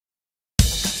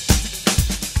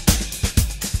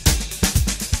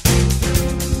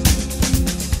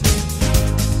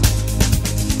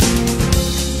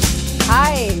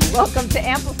Welcome to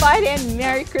Amplified and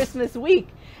Merry Christmas Week.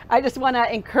 I just want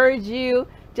to encourage you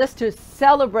just to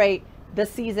celebrate the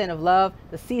season of love,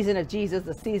 the season of Jesus,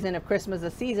 the season of Christmas,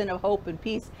 the season of hope and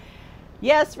peace.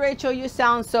 Yes, Rachel, you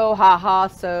sound so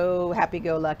so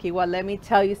happy-go-lucky. Well, let me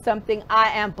tell you something.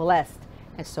 I am blessed,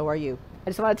 and so are you. I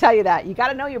just want to tell you that. You got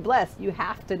to know you're blessed. You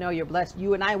have to know you're blessed.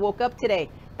 You and I woke up today.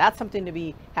 That's something to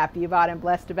be happy about and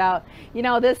blessed about. You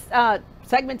know, this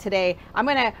segment today, I'm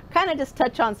going to kind of just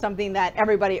touch on something that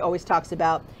everybody always talks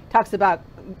about,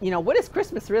 you know, what is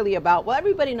Christmas really about? Well,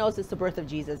 everybody knows it's the birth of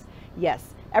Jesus.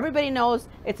 Yes, everybody knows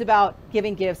it's about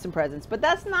giving gifts and presents, but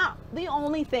that's not the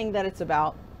only thing that it's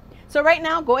about. So right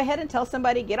now, go ahead and tell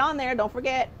somebody, get on there. Don't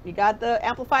forget, you got the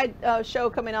Amplified show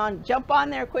coming on. Jump on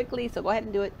there quickly. So go ahead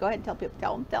and do it. Go ahead and tell people,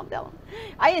 tell them.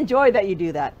 I enjoy that you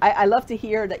do that. I love to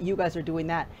hear that you guys are doing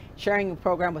that, sharing the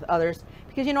program with others,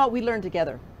 because you know what? We learn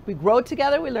together. We grow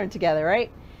together. We learn together,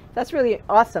 right? That's really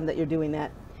awesome that you're doing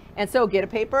that. And so get a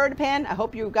paper and a pen. I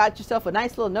hope you got yourself a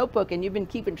nice little notebook and you've been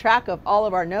keeping track of all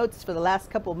of our notes for the last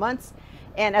couple of months.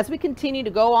 And as we continue to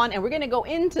go on, and we're going to go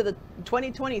into the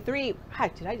 2023,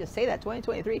 did I just say that,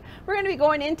 2023? We're going to be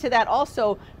going into that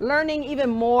also, learning even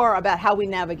more about how we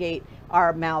navigate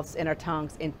our mouths and our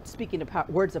tongues and speaking the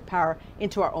words of power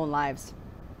into our own lives.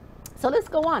 So let's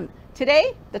go on.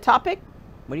 Today, the topic,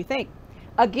 what do you think?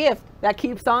 A gift that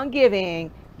keeps on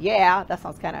giving. Yeah, that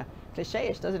sounds kind of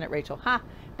cliche-ish, doesn't it, Rachel? Huh?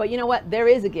 But you know what? There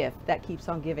is a gift that keeps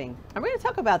on giving. And we're going to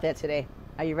talk about that today.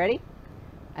 Are you ready?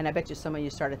 And I bet you some of you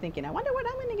started thinking, I wonder what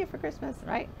I'm going to get for Christmas,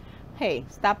 right? Hey,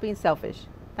 stop being selfish.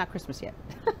 It's not Christmas yet.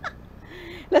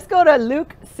 Let's go to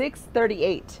Luke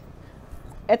 6:38.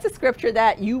 It's a scripture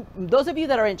that those of you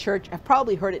that are in church have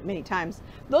probably heard it many times.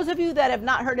 Those of you that have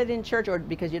not heard it in church, or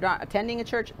because you're not attending a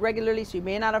church regularly, so you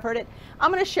may not have heard it,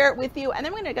 I'm going to share it with you, and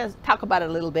then we're going to talk about it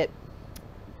a little bit.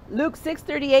 Luke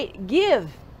 6:38, give,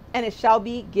 and it shall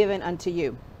be given unto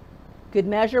you. Good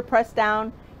measure, pressed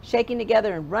down, shaking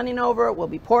together and running over will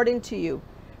be poured into you.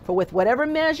 For with whatever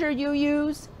measure you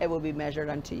use, it will be measured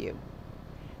unto you.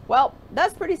 Well,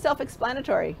 that's pretty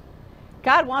self-explanatory.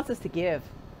 God wants us to give.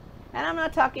 And I'm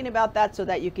not talking about that so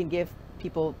that you can give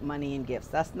people money and gifts.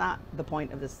 That's not the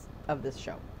point of this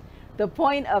show. The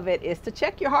point of it is to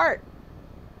check your heart.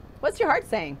 What's your heart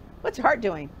saying? What's your heart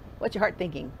doing? What's your heart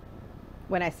thinking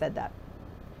when I said that?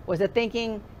 Was it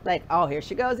thinking like, oh, here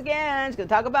she goes again, she's going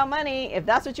to talk about money? If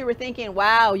that's what you were thinking,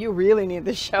 wow, you really need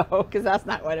the show, because that's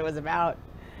not what it was about.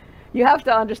 You have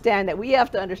to understand that we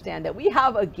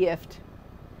have a gift.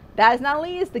 That is not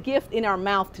only is the gift in our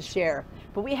mouth to share,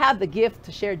 but we have the gift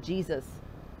to share Jesus.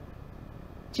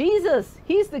 Jesus,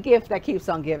 he's the gift that keeps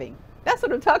on giving. That's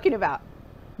what I'm talking about.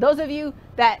 Those of you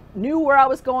that knew where I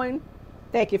was going,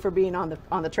 thank you for being on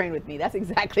the train with me. That's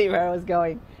exactly where I was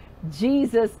going.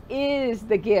 Jesus is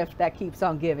the gift that keeps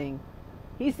on giving.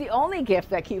 He's the only gift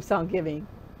that keeps on giving.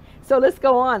 So let's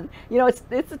go on. You know, it's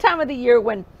the time of the year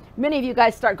when many of you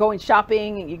guys start going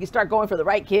shopping, and you can start going for the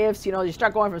right gifts. You know, you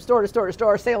start going from store to store to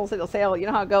store, sale. You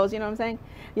know how it goes. You know what I'm saying?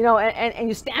 You know, and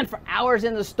you stand for hours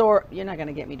in the store. You're not going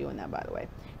to get me doing that, by the way.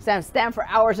 Stand for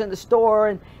hours in the store,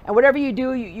 and whatever you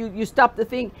do, you stop the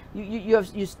thing.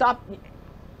 You stop.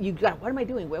 You got, what am I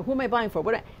doing? Who am I buying for?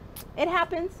 It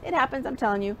happens. It happens. I'm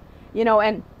telling you. You know,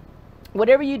 and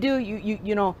whatever you do,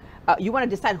 you know, you want to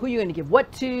decide who you're going to give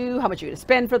what to, how much you're going to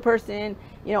spend for the person.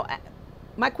 You know,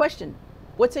 my question,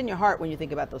 what's in your heart when you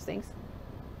think about those things?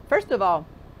 First of all,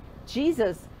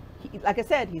 Jesus, like I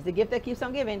said, he's the gift that keeps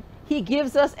on giving. He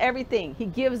gives us everything. He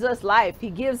gives us life. He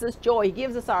gives us joy. He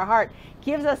gives us our heart.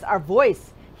 He gives us our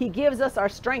voice. He gives us our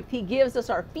strength. He gives us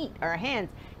our feet, our hands.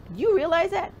 Do you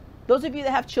realize that? Those of you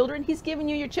that have children, he's giving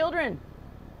you your children.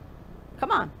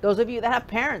 Come on. Those of you that have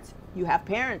parents, you have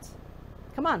parents.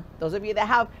 Come on. Those of you that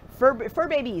have fur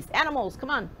babies, animals, come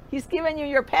on. He's giving you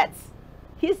your pets.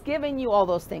 He's giving you all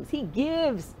those things. He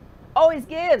gives, always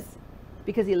gives,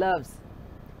 because he loves.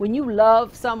 When you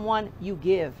love someone, you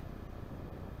give.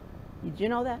 Did you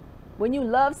know that? When you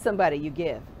love somebody, you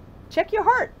give. Check your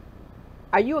heart.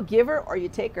 Are you a giver or you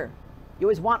taker? You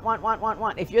always want.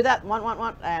 If you're that want,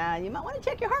 you might want to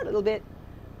check your heart a little bit.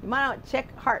 You might want to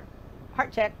check heart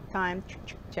check time.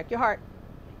 Check your heart.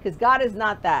 Because God is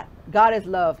not that. God is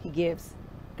love. He gives.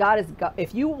 God is God.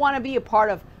 If you want to be a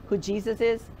part of who Jesus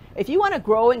is, if you want to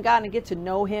grow in God and get to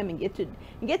know him and get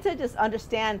to just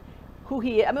understand who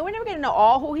he is. I mean, we're never going to know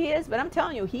all who he is, but I'm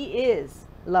telling you, he is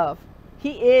love.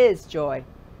 He is joy.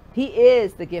 He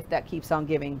is the gift that keeps on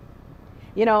giving.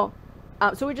 You know,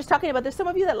 so we're just talking about, there's some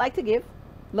of you that like to give,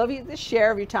 love you to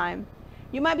share of your time.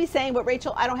 You might be saying, but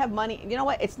Rachel, I don't have money. You know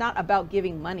what? It's not about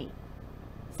giving money.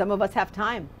 Some of us have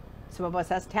time. Some of us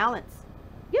has talents.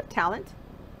 You have talent.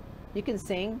 You can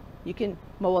sing. You can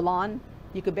mow a lawn.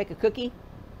 You could bake a cookie.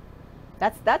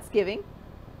 That's giving.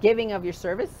 Giving of your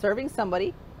service, serving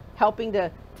somebody, helping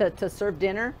to serve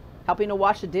dinner, helping to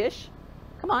wash a dish.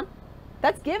 Come on.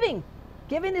 That's giving.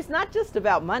 Giving is not just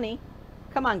about money.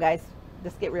 Come on, guys.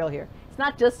 Let's get real here. It's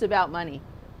not just about money.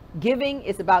 Giving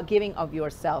is about giving of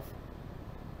yourself.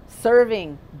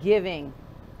 Serving, giving.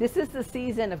 This is the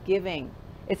season of giving.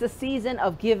 It's a season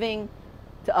of giving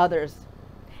to others.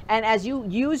 And as you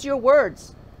use your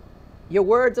words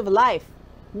of life,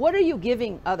 what are you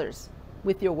giving others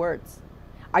with your words?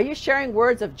 Are you sharing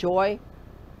words of joy?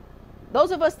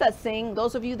 Those of us that sing,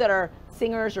 those of you that are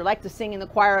singers or like to sing in the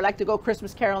choir, or like to go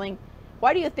Christmas caroling,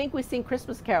 why do you think we sing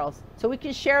Christmas carols? So we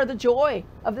can share the joy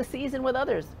of the season with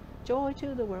others. Joy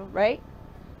to the world, right?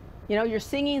 You know, you're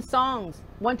singing songs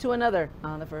one to another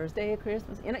on the first day of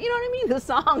Christmas. You know what I mean? The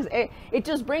songs, it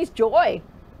just brings joy,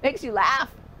 makes you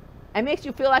laugh, and makes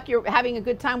you feel like you're having a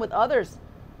good time with others.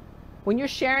 When you're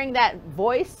sharing that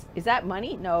voice, is that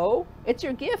money? No, it's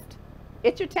your gift.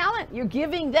 It's your talent. You're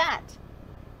giving that.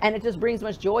 And it just brings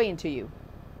much joy into you.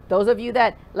 Those of you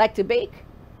that like to bake,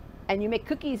 and you make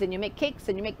cookies, and you make cakes,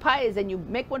 and you make pies, and you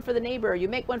make one for the neighbor, or you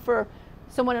make one for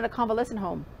someone in a convalescent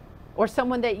home, or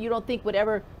someone that you don't think would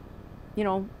ever, you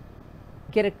know,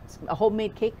 get a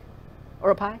homemade cake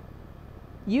or a pie.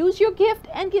 Use your gift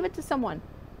and give it to someone.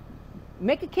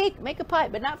 Make a cake, make a pie,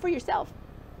 but not for yourself.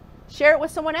 Share it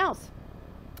with someone else.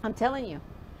 I'm telling you,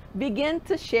 begin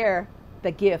to share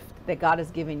the gift that God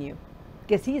has given you,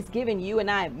 because He's given you and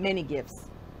I many gifts,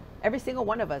 every single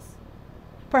one of us.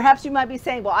 Perhaps you might be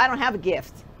saying, well, I don't have a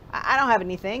gift. I don't have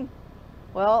anything.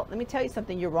 Well, let me tell you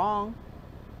something. You're wrong.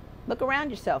 Look around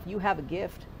yourself. You have a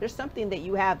gift. There's something that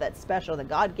you have that's special that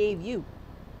God gave you.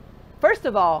 First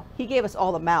of all, He gave us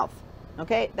all a mouth.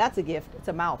 Okay, that's a gift. It's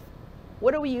a mouth.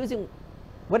 What are we using?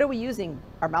 What are we using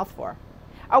our mouth for?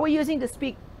 Are we using to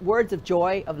speak words of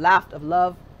joy, of laughter, of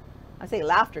love? I say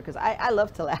laughter because I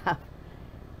love to laugh.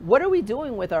 What are we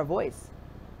doing with our voice?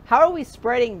 How are we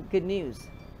spreading good news?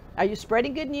 Are you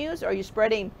spreading good news, or are you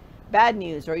spreading bad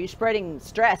news, or are you spreading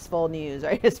stressful news, or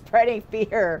are you spreading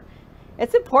fear?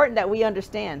 It's important that we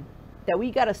understand that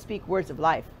we got to speak words of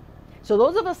life. So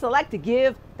those of us that like to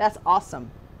give, that's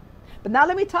awesome. But now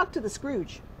let me talk to the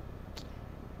Scrooge.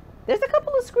 There's a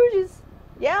couple of Scrooges.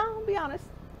 Yeah, I'll be honest.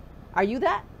 Are you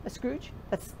that, a Scrooge?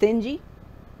 That's stingy?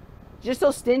 You're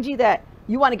so stingy that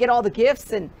you want to get all the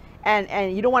gifts and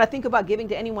you don't want to think about giving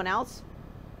to anyone else?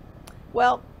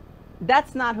 Well,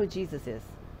 that's not who Jesus is.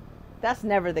 That's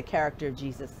never the character of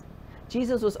Jesus.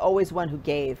 Jesus was always one who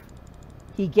gave.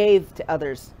 He gave to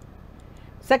others.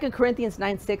 2 Corinthians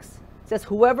 9:6 says,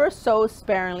 whoever sows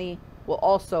sparingly will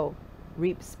also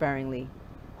reap sparingly.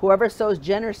 Whoever sows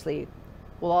generously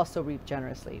will also reap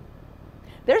generously.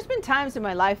 There's been times in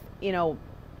my life, you know,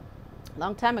 a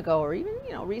long time ago, or even,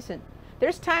 you know, recent.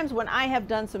 There's times when I have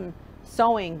done some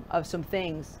sowing of some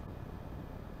things.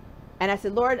 And I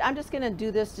said, Lord, I'm just going to do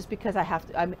this just because I have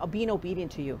to. I'm being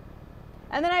obedient to you.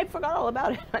 And then I forgot all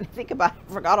about it. I didn't think about it.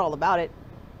 I forgot all about it.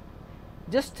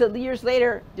 Just to years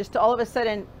later, just to all of a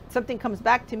sudden, something comes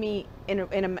back to me in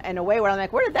a way where I'm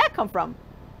like, where did that come from?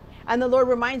 And the Lord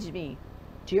reminds me,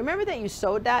 do you remember that you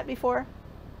sowed that before?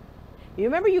 You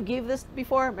remember you gave this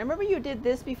before? Remember you did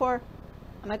this before?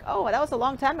 I'm like, oh, that was a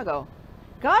long time ago.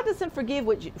 God doesn't forget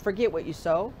what you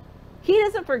sow. He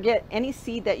doesn't forget any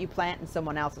seed that you plant in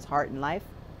someone else's heart and life.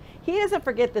 He doesn't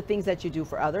forget the things that you do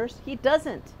for others. He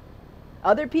doesn't.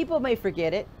 Other people may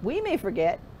forget it. We may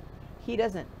forget. He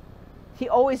doesn't. He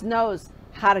always knows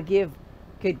how to give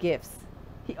good gifts.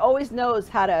 He always knows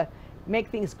how to make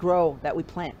things grow that we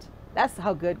plant. That's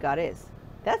how good God is.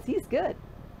 He's good.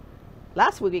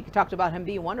 Last week we talked about Him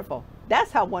being wonderful.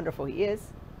 That's how wonderful He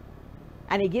is.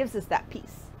 And He gives us that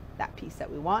peace that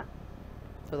we want,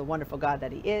 for the wonderful God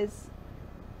that He is,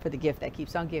 for the gift that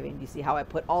keeps on giving. Do you see how I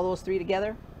put all those three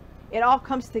together? It all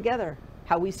comes together,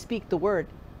 how we speak the word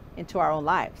into our own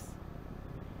lives.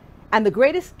 And the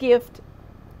greatest gift,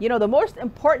 you know, the most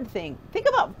important thing, think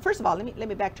about, first of all, let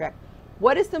me backtrack.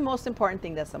 What is the most important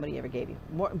thing that somebody ever gave you?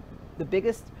 The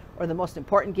biggest or the most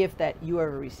important gift that you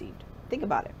ever received? Think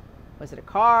about it. Was it a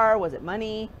car? Was it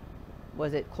money?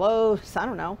 Was it clothes? I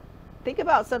don't know. Think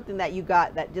about something that you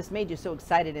got that just made you so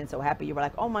excited and so happy. You were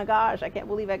like, oh my gosh, I can't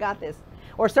believe I got this.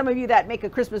 Or some of you that make a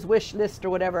Christmas wish list or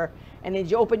whatever, and then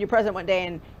you open your present one day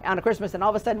and on a Christmas, and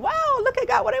all of a sudden, wow, look, I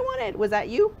got what I wanted. Was that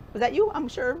you? Was that you? I'm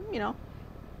sure, you know.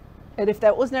 And if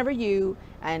that was never you,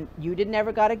 and you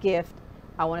never got a gift,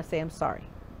 I want to say I'm sorry.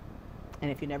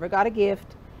 And if you never got a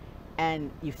gift,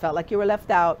 and you felt like you were left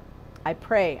out, I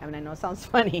pray, I mean, I know it sounds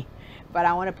funny, but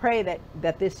I want to pray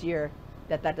that this year,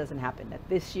 that doesn't happen. That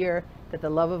this year, that the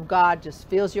love of God just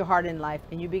fills your heart in life,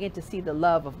 and you begin to see the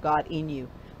love of God in you,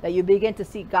 that you begin to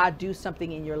see God do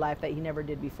something in your life that he never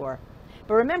did before.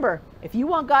 But remember, if you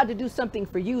want God to do something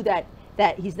for you that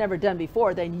he's never done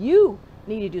before, then you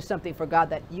need to do something for God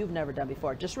that you've never done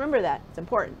before. Just remember that. It's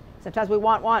important. Sometimes we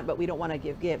want, but we don't want to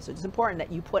give. So it's important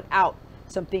that you put out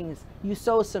some things. You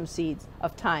sow some seeds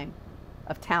of time,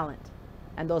 of talent,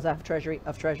 and those of treasury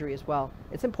as well.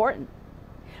 It's important.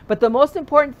 But the most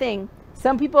important thing,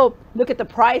 some people look at the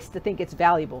price to think it's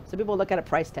valuable. Some people look at a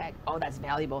price tag. Oh, that's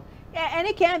valuable. Yeah, and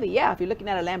it can be. Yeah, if you're looking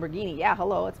at a Lamborghini, yeah,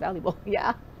 hello, it's valuable.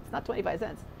 Yeah, it's not 25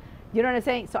 cents. You know what I'm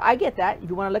saying? So I get that. If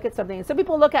you want to look at something, and some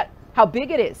people look at how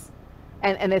big it is,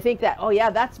 and they think that, oh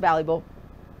yeah, that's valuable.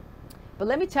 But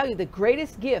let me tell you, the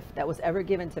greatest gift that was ever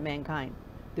given to mankind,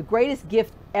 the greatest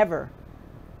gift ever,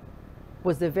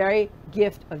 was the very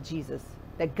gift of Jesus,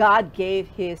 that God gave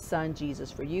his son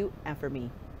Jesus for you and for me.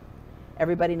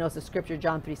 Everybody knows the scripture,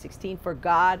 John 3:16, for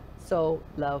God so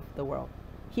loved the world.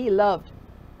 He loved.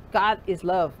 God is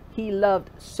love. He loved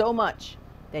so much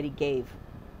that he gave.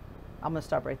 I'm going to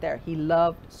stop right there. He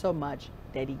loved so much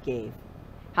that he gave.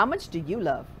 How much do you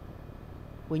love?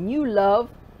 When you love,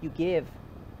 you give.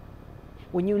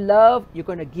 When you love, you're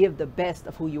going to give the best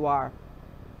of who you are.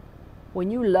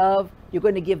 When you love, you're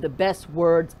going to give the best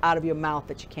words out of your mouth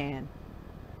that you can.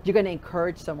 You're going to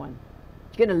encourage someone.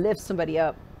 You're going to lift somebody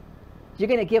up. You're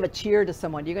going to give a cheer to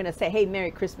someone. You're going to say, hey,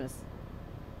 Merry Christmas.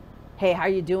 Hey, how are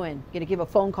you doing? You're going to give a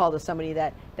phone call to somebody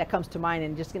that comes to mind,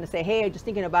 and just going to say, hey, just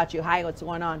thinking about you. Hi, what's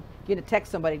going on? You're going to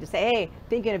text somebody to say, hey,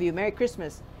 thinking of you. Merry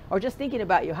Christmas. Or just thinking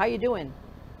about you. How you doing?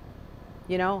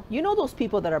 You know those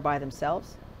people that are by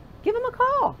themselves. Give them a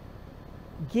call.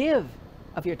 Give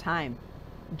of your time.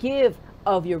 Give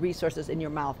of your resources in your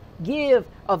mouth. Give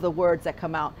of the words that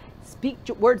come out. Speak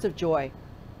words of joy.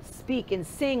 Speak and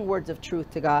sing words of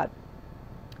truth to God.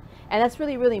 And that's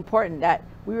really, really important that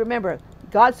we remember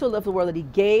God so loved the world that he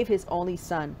gave his only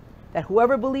son, that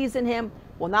whoever believes in him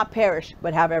will not perish,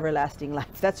 but have everlasting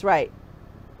life. That's right.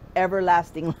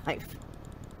 Everlasting life.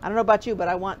 I don't know about you, but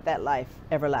I want that life,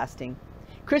 everlasting.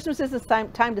 Christmas is a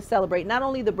time to celebrate not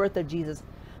only the birth of Jesus,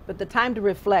 but the time to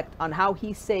reflect on how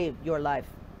he saved your life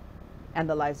and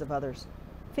the lives of others.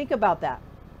 Think about that.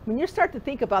 When you start to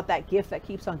think about that gift that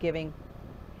keeps on giving,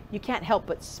 you can't help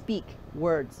but speak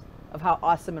words of how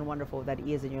awesome and wonderful that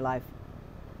he is in your life.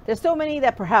 There's so many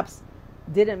that perhaps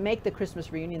didn't make the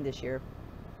Christmas reunion this year,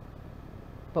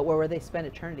 but where will they spend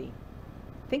eternity?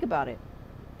 Think about it.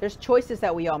 There's choices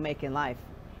that we all make in life.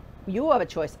 You have a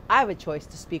choice. I have a choice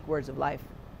to speak words of life.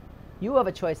 You have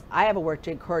a choice. I have a word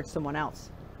to encourage someone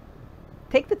else.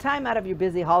 Take the time out of your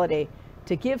busy holiday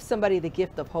to give somebody the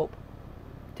gift of hope,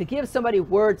 to give somebody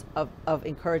words of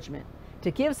encouragement,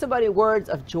 to give somebody words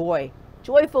of joy,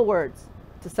 joyful words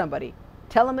to somebody.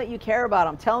 Tell them that you care about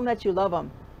them. Tell them that you love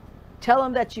them. Tell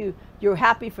them that you're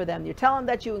happy for them. You tell them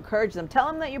that you encourage them. Tell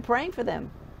them that you're praying for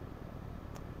them.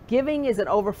 Giving is an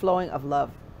overflowing of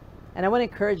love. And I want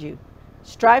to encourage you,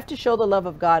 strive to show the love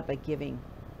of God by giving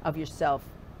of yourself,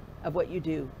 of what you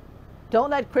do.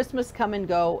 Don't let Christmas come and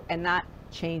go and not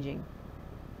changing.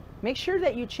 Make sure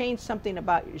that you change something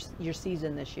about your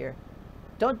season this year.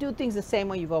 Don't do things the same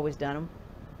way you've always done them.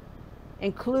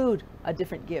 Include a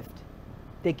different gift,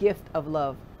 the gift of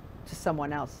love to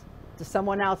someone else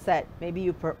that maybe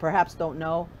you perhaps don't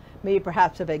know, maybe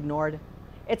perhaps have ignored.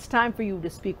 It's time for you to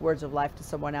speak words of life to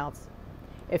someone else.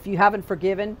 If you haven't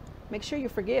forgiven, make sure you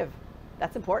forgive.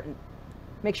 That's important.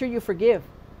 Make sure you forgive.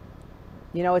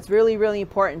 You know, it's really, really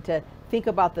important to think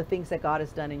about the things that God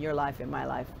has done in your life, in my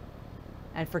life.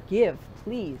 And forgive,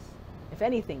 please. If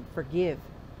anything, forgive.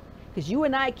 Because you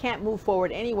and I can't move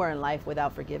forward anywhere in life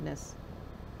without forgiveness.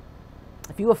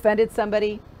 If you offended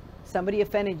somebody, somebody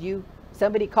offended you,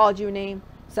 somebody called you a name,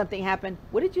 something happened,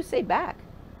 what did you say back?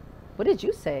 What did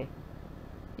you say?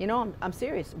 You know, I'm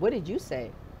serious. What did you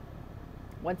say?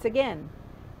 Once again,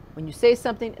 when you say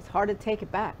something, it's hard to take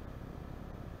it back.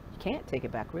 You can't take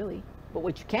it back, really. But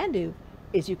what you can do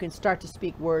is you can start to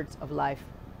speak words of life.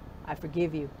 I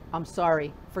forgive you. I'm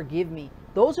sorry. Forgive me.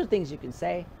 Those are things you can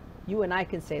say. You and I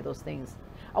can say those things.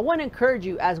 I want to encourage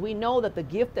you, as we know that the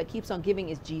gift that keeps on giving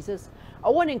is Jesus, I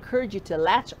want to encourage you to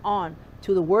latch on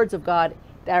to the words of God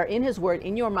that are in his word,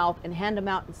 in your mouth, and hand them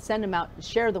out and send them out and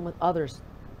share them with others.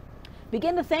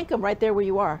 Begin to thank him right there where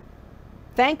you are.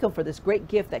 Thank him for this great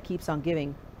gift that keeps on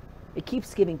giving. It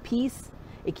keeps giving peace.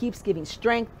 It keeps giving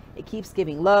strength. It keeps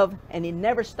giving love, and it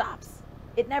never stops.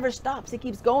 It never stops. It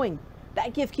keeps going.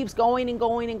 That gift keeps going and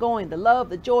going and going. The love,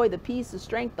 the joy, the peace, the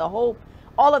strength, the hope,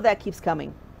 all of that keeps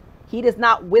coming. He does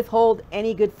not withhold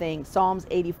any good thing. Psalms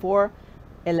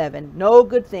 84:11. No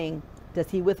good thing does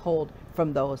he withhold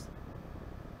from those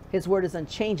His word is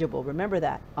unchangeable. Remember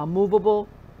that. Unmovable,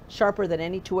 sharper than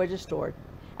any two-edged sword.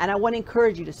 And I want to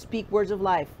encourage you to speak words of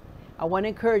life. I want to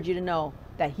encourage you to know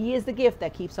that He is the gift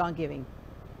that keeps on giving.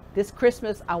 This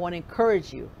Christmas, I want to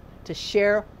encourage you to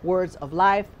share words of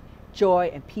life,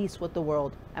 joy, and peace with the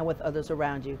world and with others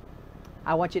around you.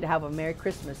 I want you to have a Merry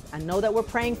Christmas. I know that we're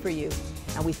praying for you,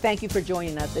 and we thank you for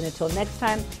joining us. And until next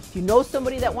time, if you know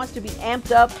somebody that wants to be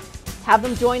amped up, have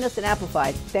them join us in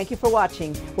Amplified. Thank you for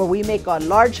watching, where we make God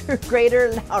larger,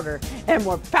 greater, louder, and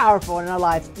more powerful in our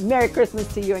lives. Merry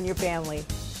Christmas to you and your family.